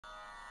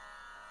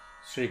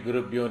Shri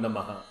Gurubhyo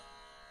Namaha.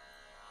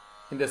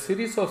 In the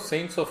series of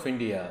Saints of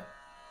India,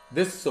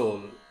 this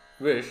soul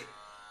wished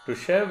to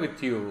share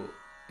with you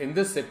in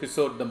this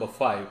episode number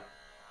 5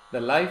 the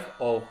life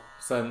of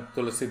Sant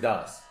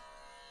Tulsidas.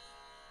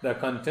 The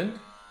content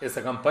is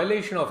a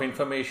compilation of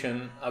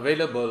information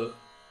available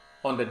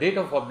on the date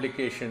of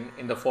publication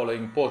in the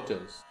following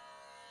portals.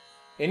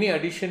 Any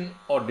addition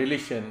or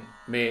deletion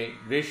may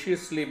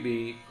graciously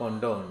be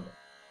condoned.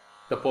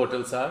 The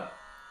portals are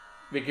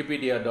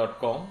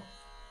wikipedia.com,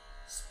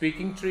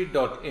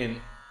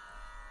 speakingtree.in,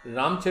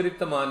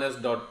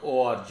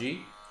 ramcharitamanas.org,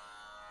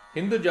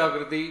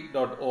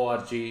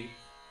 hindujagrati.org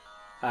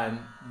and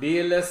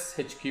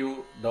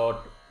dlshq.org.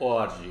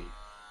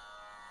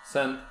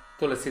 Sant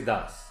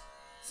Tulsidas.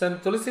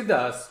 Sant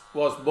Tulsidas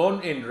was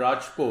born in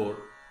Rajpur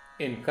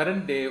in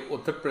current-day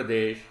Uttar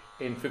Pradesh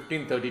in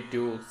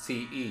 1532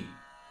 CE.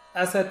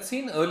 As I had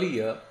seen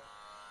earlier,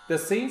 the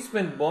saints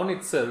when born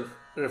itself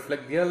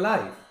reflect their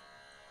life.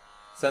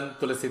 Sant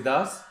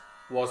Tulsidas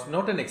was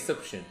not an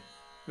exception.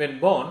 When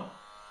born,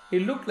 he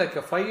looked like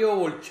a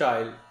 5-year-old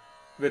child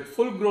with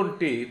full-grown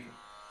teeth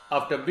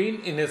after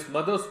being in his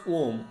mother's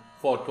womb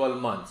for 12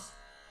 months.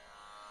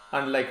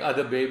 Unlike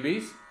other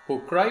babies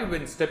who cry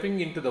when stepping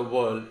into the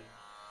world,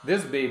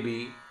 this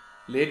baby,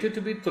 later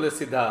to be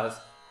Tulsidas,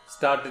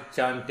 started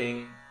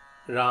chanting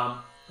Ram,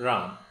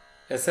 Ram.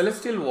 A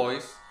celestial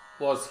voice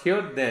was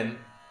heard then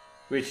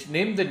which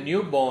named the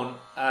newborn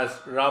as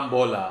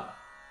Rambola.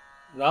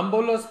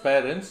 Rambola's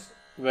parents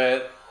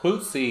were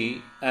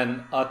Hulsi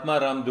and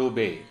Atmaram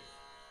Dubey.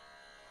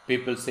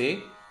 People say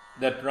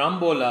that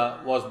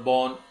Rambola was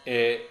born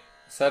a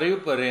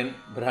Sarayuparin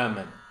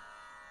Brahmin.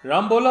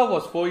 Rambola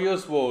was 4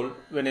 years old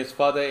when his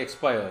father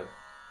expired.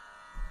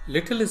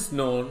 Little is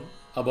known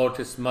about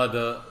his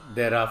mother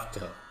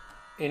thereafter.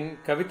 In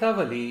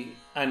Kavitavali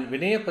and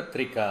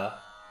Vinayapatrika,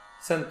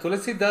 Sant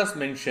Tulsidas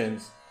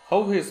mentions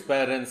how his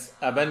parents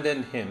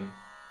abandoned him.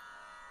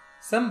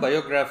 Some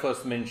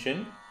biographers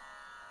mention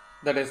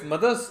that his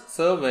mother's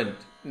servant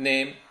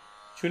named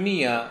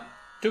Chuniya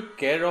took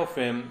care of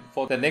him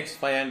for the next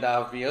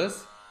 5.5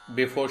 years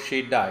before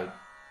she died.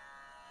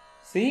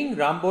 Seeing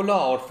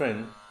Rambola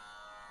orphaned,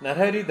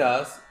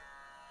 Narharidas,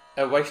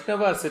 a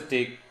Vaishnava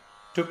ascetic,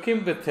 took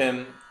him with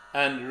him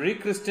and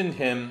rechristened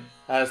him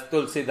as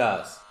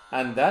Tulsidas,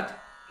 and that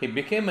he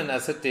became an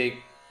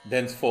ascetic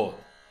thenceforth.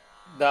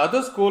 The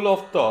other school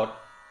of thought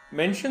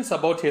mentions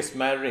about his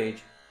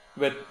marriage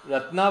with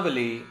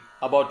Ratnavali,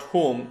 about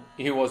whom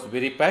he was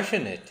very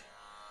passionate.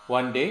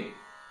 One day,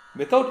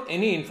 without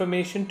any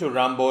information to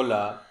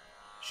Rambola,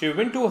 she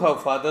went to her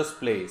father's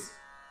place.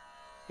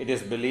 It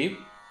is believed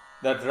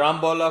that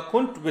Rambola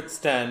couldn't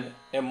withstand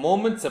a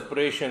moment's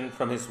separation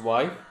from his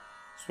wife,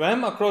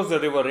 swam across the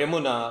river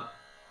Yamuna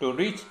to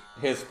reach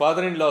his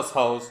father-in-law's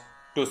house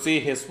to see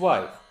his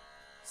wife.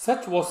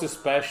 Such was his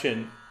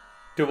passion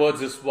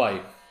towards his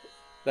wife.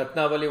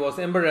 Ratnavali was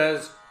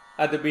embarrassed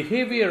at the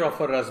behavior of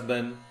her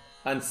husband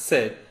and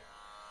said,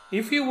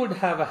 "If you would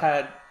have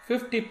had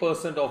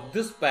 50% of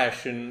this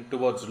passion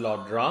towards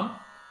Lord Ram,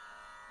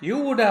 you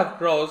would have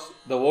crossed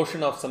the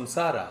ocean of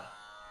samsara."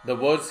 The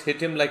words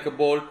hit him like a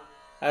bolt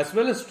as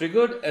well as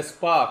triggered a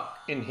spark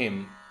in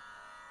him.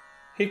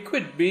 He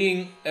quit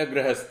being a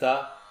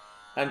grihastha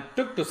and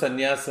took to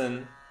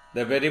sannyasin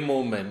the very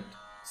moment,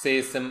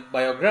 say some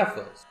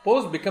biographers.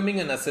 Post becoming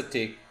an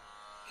ascetic,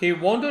 he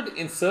wandered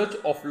in search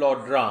of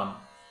Lord Ram.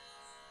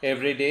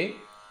 Every day,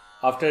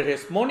 after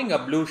his morning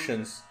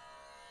ablutions,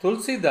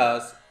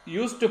 Tulsidas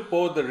used to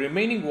pour the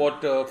remaining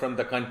water from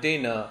the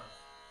container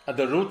at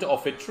the root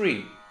of a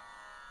tree.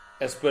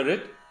 A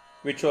spirit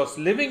which was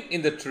living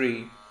in the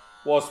tree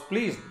was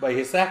pleased by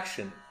his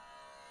action.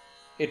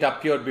 It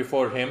appeared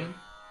before him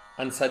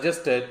and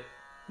suggested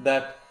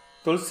that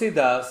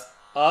Tulsidas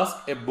ask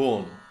a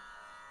boon.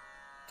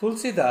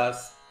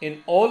 Tulsidas,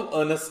 in all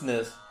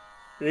earnestness,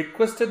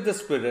 requested the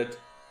spirit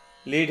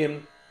lead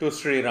him to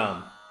Shri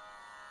Ram.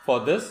 For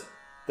this,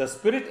 the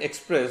spirit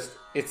expressed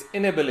its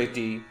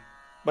inability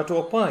but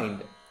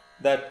opined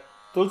that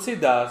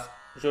Tulsidas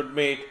should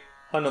meet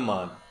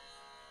Hanuman.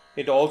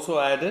 It also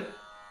added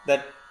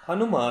that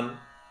Hanuman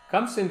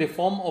comes in the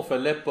form of a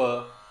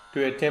leper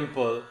to a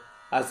temple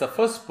as the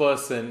first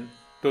person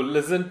to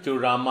listen to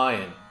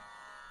Ramayana.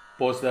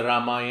 Post the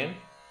Ramayana,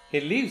 he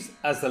leaves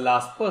as the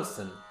last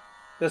person.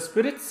 The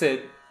spirit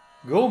said,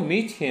 "Go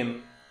meet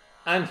him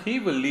and he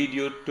will lead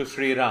you to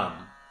Shri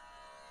Ram."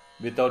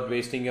 Without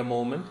wasting a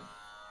moment,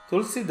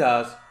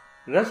 Tulsidas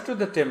rushed to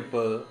the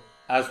temple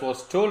as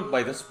was told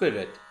by the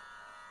spirit.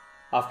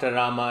 After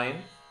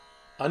Ramayana,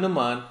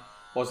 Hanuman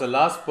was the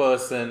last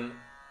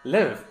person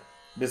left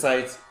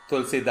besides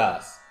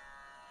Tulsidas.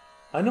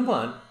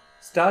 Hanuman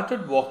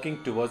started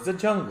walking towards the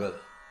jungle.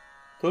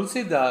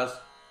 Tulsidas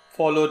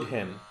followed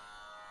him.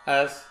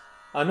 As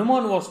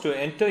Hanuman was to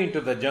enter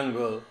into the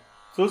jungle,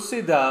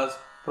 Tulsidas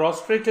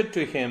prostrated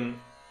to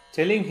him,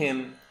 telling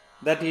him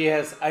that he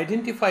has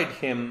identified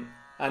him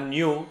and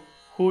knew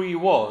who he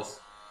was.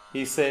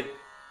 He said,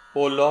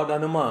 "O Lord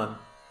Hanuman,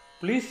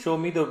 please show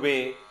me the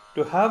way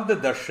to have the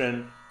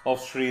darshan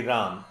of Sri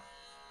Ram."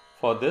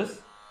 For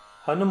this,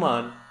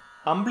 Hanuman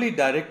humbly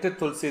directed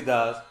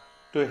Tulsidas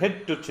to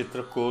head to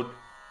Chitrakoot,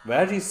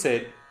 where he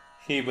said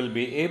he will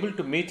be able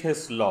to meet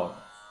his Lord.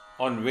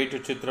 On way to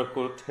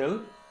Chitrakoot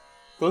hill,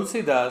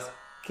 Tulsidas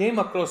came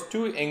across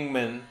two young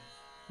men,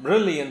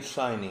 brilliant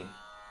shining.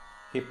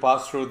 He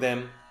passed through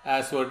them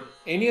as would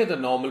any other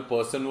normal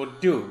person would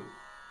do.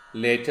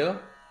 Later,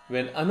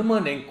 when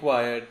Hanuman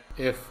inquired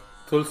if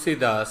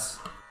Tulsidas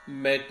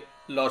met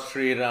Lord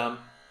Shri Ram,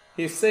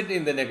 he said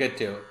in the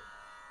negative.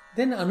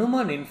 Then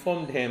Hanuman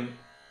informed him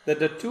that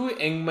the two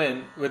young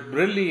men with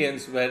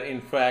brilliance were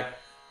in fact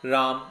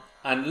Ram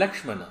and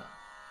Lakshmana.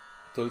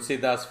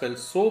 Tulsidas felt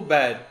so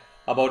bad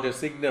about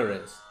his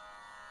ignorance.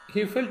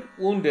 He felt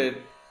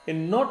wounded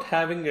in not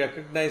having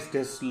recognized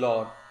his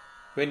Lord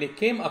when he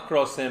came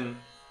across him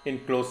in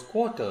close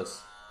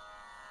quarters.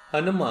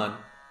 Hanuman,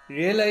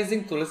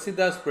 realizing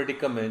Tulsidas'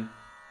 predicament,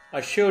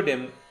 assured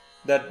him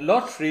that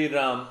Lord Sri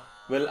Ram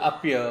will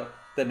appear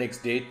the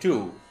next day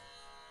too.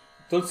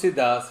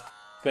 Tulsidas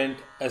spent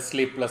a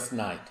sleepless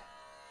night.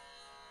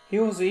 He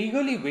was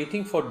eagerly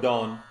waiting for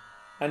dawn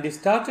and he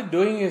started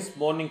doing his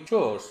morning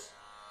chores.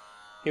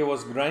 He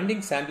was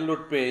grinding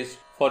sandalwood paste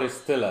for his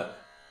tilak.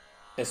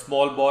 A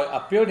small boy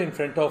appeared in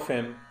front of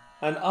him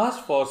and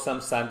asked for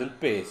some sandal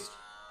paste.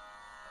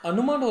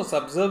 Hanuman was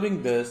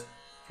observing this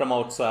from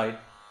outside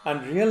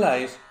and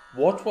realized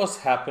what was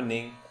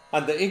happening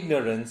and the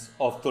ignorance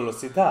of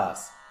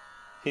Tulsidas.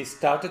 He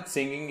started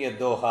singing a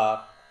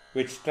doha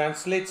which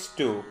translates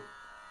to,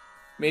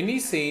 "Many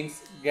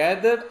saints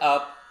gathered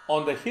up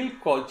on the hill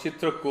called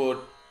Chitrakoot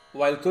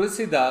while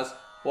Tulsidas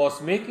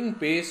was making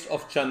paste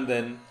of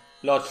chandan.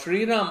 Lord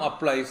Sri Ram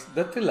applies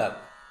the tilak."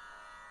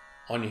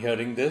 On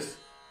hearing this,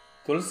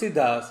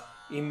 Tulsidas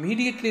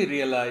immediately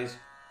realized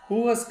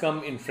who has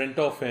come in front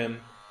of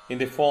him in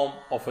the form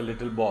of a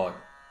little boy.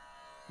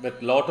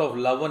 With lot of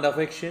love and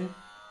affection,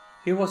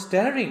 he was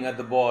staring at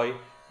the boy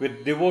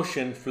with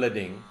devotion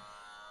flooding.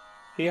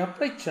 He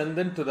applied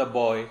chandan to the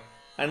boy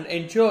and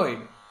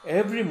enjoyed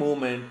every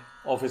moment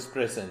of his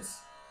presence.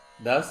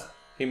 Thus,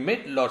 he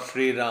met Lord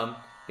Sri Ram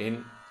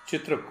in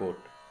Chitrakoot.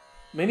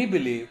 Many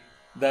believe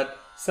that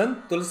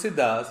Sant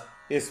Tulsidas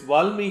is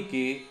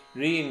Valmiki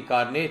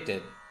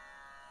reincarnated.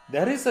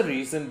 There is a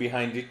reason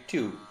behind it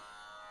too.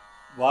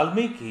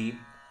 Valmiki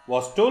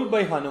was told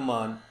by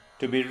Hanuman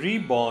to be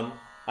reborn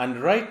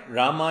and write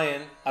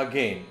Ramayana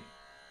again.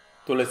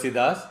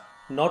 Tulsidas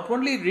not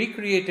only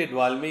recreated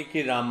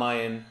Valmiki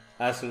Ramayana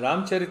as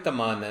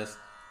Ramcharitamanas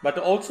but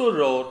also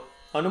wrote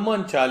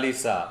Hanuman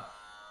Chalisa.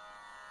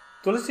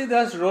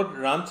 Tulsidas wrote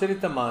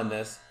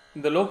Ramcharitamanas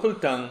in the local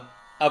tongue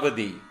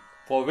Avadi,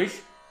 for which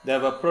there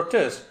were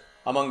protests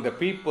among the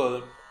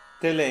people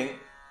telling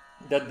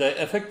that the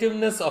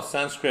effectiveness of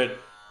Sanskrit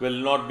will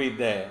not be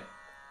there.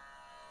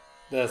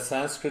 The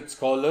Sanskrit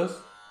scholars,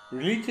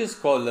 religious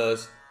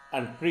scholars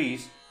and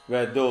priests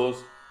were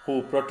those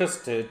who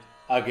protested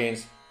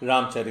against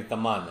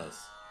Ramcharitamanas.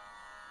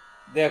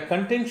 Their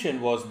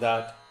contention was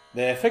that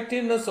the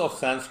effectiveness of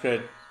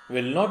Sanskrit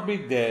will not be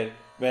there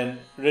when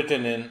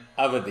written in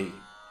Avadi.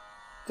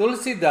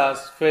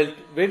 Tulsidas felt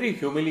very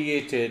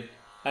humiliated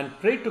and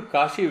prayed to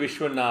Kashi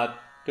Vishwanath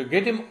to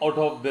get him out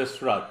of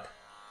this rut.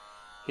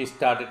 He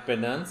started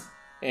penance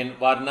in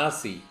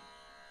Varanasi.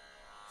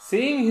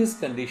 Seeing his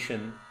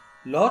condition,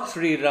 Lord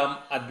Sri Ram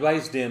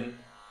advised him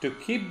to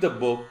keep the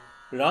book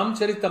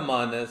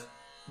Ramcharitamanas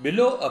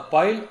below a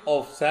pile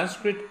of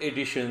Sanskrit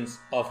editions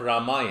of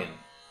Ramayana.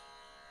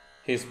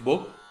 His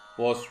book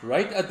was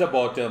right at the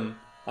bottom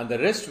and the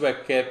rest were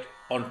kept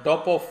on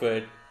top of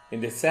it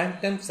in the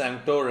Sanctum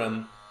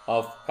Sanctorum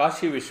of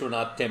Kashi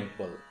Vishwanath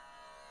temple.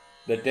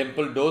 The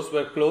temple doors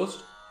were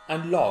closed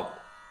and locked.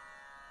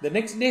 The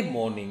next day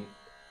morning,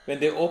 when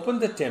they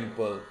opened the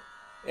temple,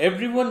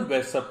 everyone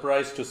were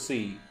surprised to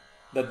see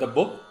that the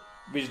book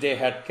which they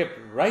had kept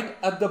right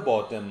at the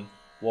bottom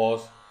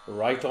was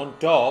right on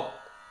top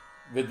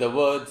with the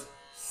words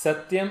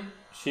Satyam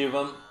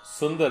Shivam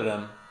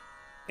Sundaram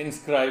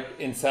inscribed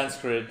in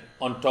Sanskrit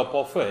on top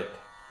of it,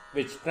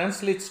 which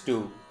translates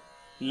to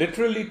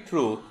literally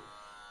truth,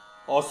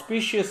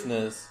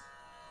 auspiciousness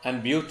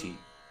and beauty.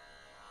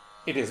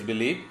 It is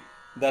believed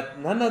that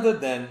none other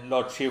than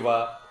Lord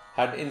Shiva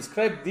had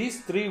inscribed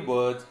these three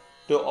words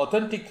to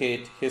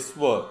authenticate his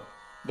work.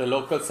 The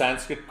local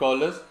Sanskrit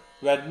scholars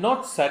were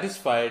not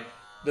satisfied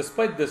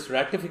despite this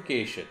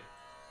ratification.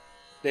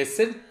 They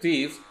sent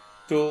thieves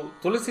to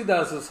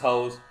Tulsidas'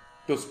 house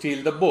to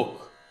steal the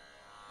book.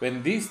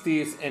 When these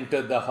thieves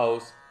entered the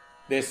house,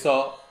 they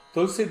saw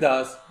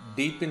Tulsidas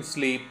deep in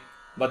sleep,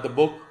 but the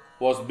book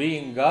was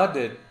being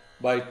guarded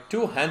by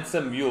two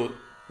handsome youths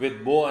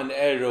with bow and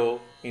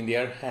arrow in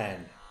their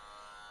hand.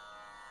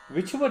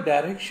 Whichever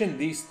direction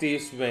these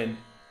thieves went,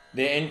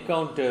 they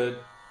encountered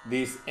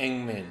these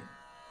young men.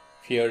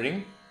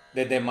 Fearing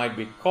that they might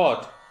be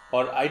caught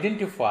or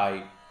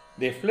identified,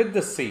 they fled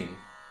the scene.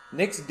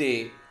 Next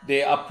day,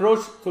 they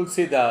approached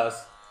Tulsidas,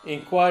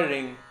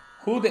 inquiring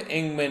who the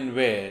young men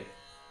were.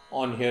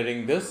 On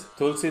hearing this,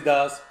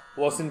 Tulsidas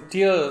was in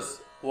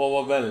tears,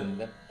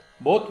 overwhelmed,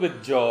 both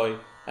with joy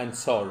and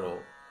sorrow.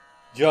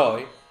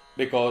 Joy,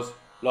 because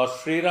Lord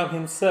Shri Ram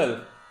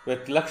himself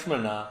with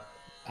Lakshmana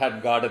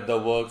had guarded the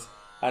works,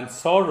 and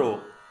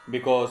sorrow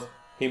because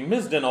he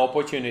missed an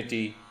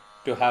opportunity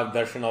to have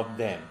darshan of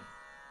them.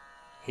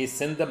 He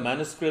sent the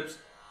manuscripts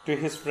to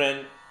his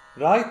friend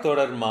Rai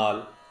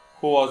Todarmal,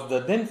 who was the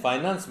then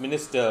finance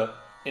minister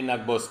in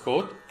Akbar's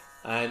court,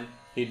 and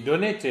he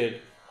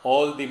donated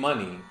all the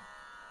money.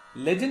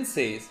 Legend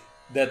says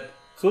that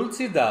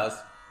Tulsidas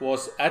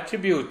was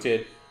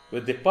attributed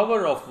with the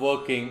power of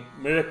working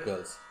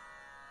miracles.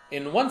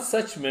 In one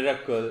such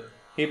miracle,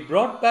 he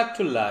brought back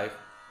to life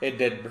a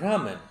dead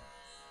Brahmin.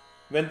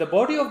 When the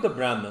body of the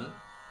Brahmin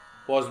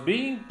was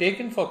being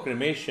taken for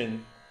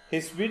cremation,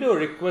 his widow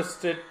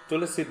requested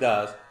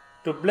Tulsidas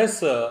to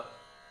bless her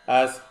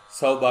as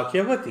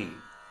Saubhagyavati,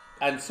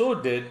 and so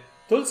did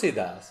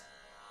Tulsidas.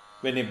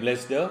 When he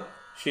blessed her,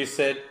 she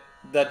said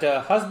that her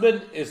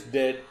husband is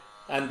dead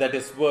and that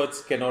his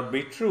words cannot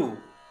be true.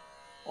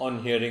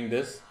 On hearing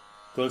this,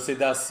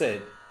 Tulsidas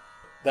said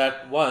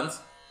that once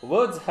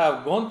words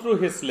have gone through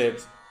his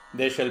lips,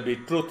 they shall be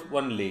truth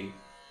only.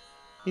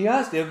 He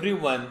asked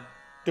everyone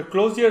to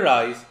close your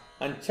eyes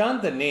and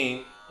chant the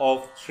name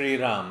of Shri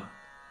Ram.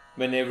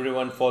 When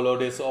everyone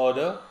followed his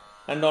order,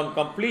 and on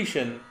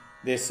completion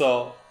they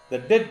saw the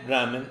dead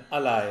Brahmin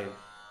alive.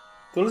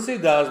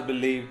 Tulsidas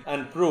believed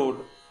and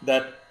proved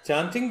that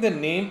chanting the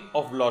name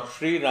of Lord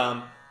Shri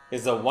Ram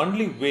is the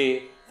only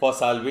way for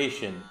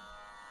salvation.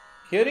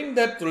 Hearing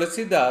that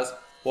Tulsidas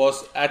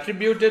was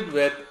attributed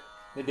with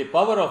the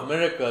power of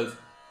miracles,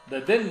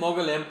 the then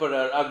Mughal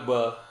Emperor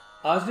Akbar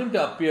asked him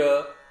to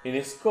appear in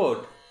his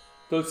court.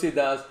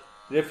 Tulsidas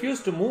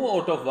refused to move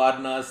out of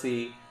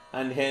Varanasi,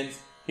 and hence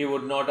he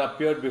would not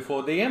appear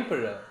before the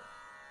emperor.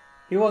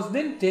 He was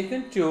then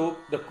taken to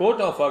the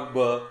court of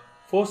Akbar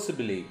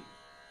forcibly.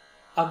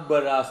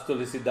 Akbar asked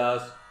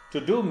Tulsidas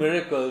to do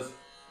miracles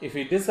if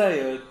he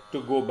desired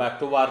to go back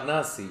to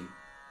Varanasi.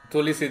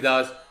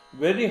 Tulsidas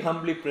very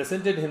humbly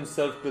presented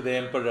himself to the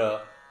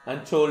emperor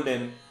and told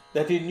him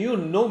that he knew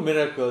no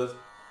miracles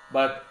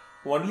but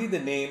only the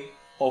name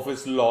of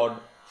his Lord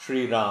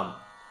Shri Ram.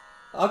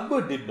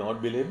 Akbar did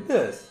not believe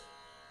this.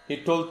 He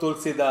told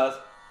Tulsidas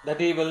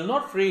that he will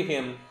not free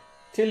him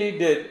till he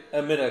did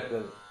a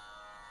miracle.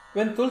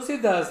 When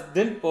Tulsidas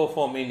didn't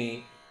perform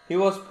any, he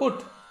was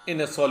put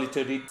in a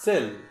solitary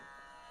cell.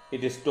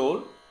 It is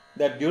told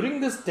that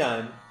during this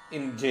time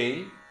in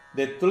jail,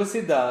 that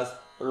Tulsidas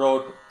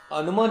wrote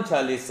Hanuman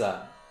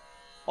Chalisa.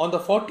 On the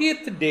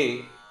 40th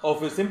day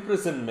of his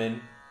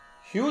imprisonment,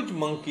 huge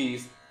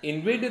monkeys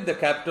invaded the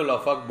capital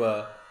of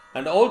Akbar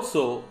and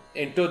also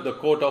entered the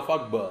court of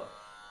Akbar.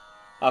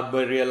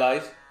 Akbar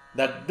realized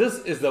that this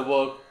is the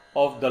work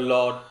of the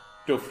Lord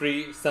to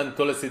free Sant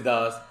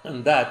Tulsidas,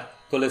 and that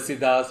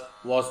Tulsidas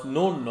was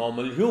no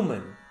normal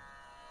human.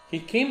 He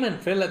came and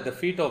fell at the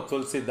feet of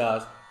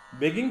Tulsidas,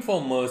 begging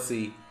for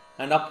mercy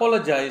and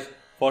apologized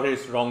for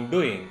his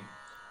wrongdoing.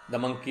 The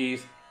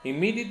monkeys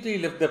immediately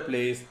left the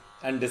place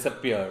and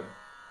disappeared.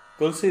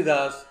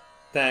 Tulsidas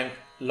thanked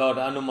Lord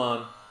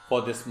Hanuman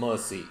for this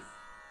mercy.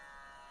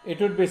 It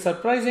would be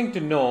surprising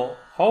to know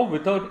how,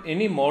 without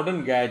any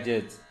modern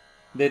gadgets,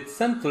 did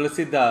Sant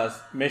Tulsidas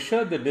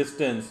measure the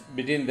distance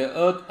between the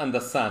earth and the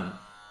sun.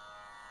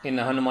 In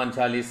Hanuman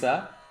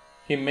Chalisa,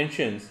 he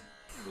mentions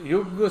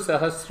Yug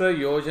Sahasra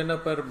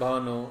Yojana Par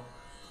Bhano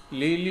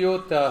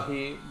Lilyo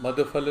Tahi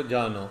Madhufal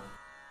Jano,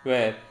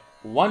 where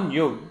one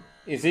yug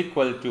is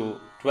equal to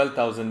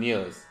 12,000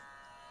 years.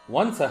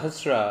 One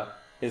Sahasra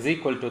is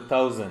equal to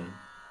 1,000.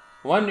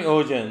 One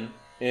yojan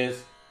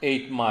is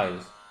 8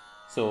 miles.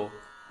 So,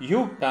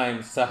 yug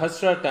times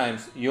Sahasra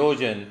times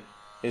yojan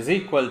is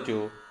equal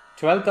to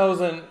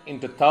 12,000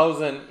 into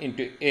 1,000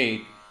 into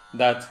 8,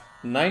 that's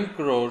 9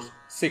 crores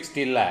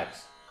 60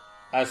 lakhs.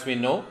 As we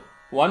know,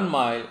 1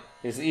 mile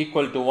is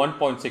equal to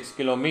 1.6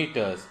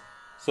 kilometers.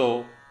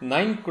 So,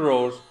 9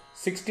 crores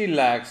 60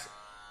 lakhs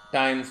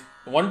times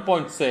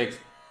 1.6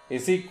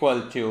 is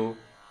equal to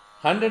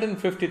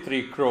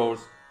 153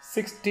 crores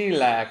 60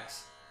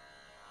 lakhs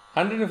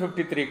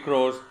 153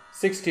 crores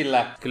 60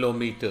 lakh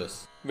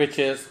kilometers, which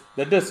is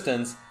the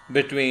distance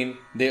between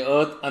the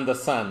earth and the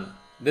sun.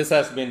 This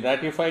has been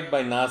ratified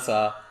by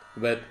NASA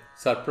with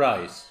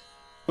surprise.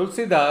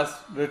 Tulsidas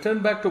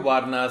returned back to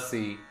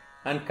Varanasi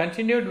and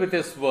continued with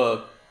his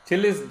work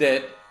till his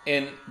death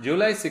in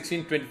July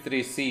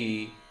 1623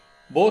 CE,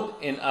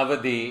 both in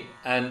Awadhi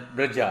and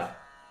Braja.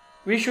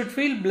 We should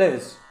feel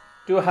blessed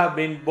to have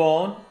been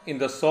born in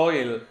the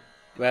soil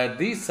where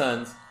these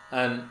sons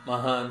and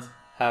Mahans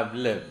have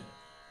lived.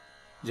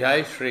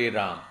 Jai Shri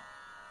Ram.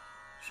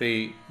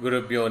 Shri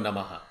Gurubhyo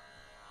Namaha.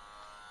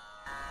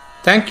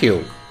 Thank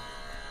you.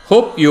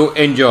 Hope you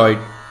enjoyed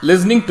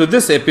listening to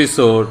this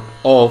episode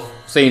of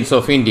Saints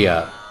of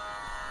India.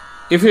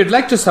 If you'd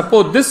like to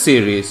support this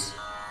series,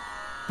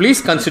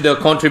 please consider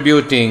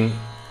contributing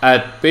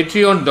at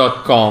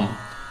patreon.com.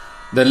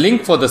 The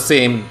link for the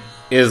same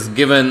is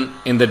given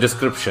in the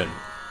description.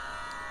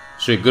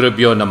 Shri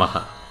Gurubhyo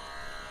Namaha.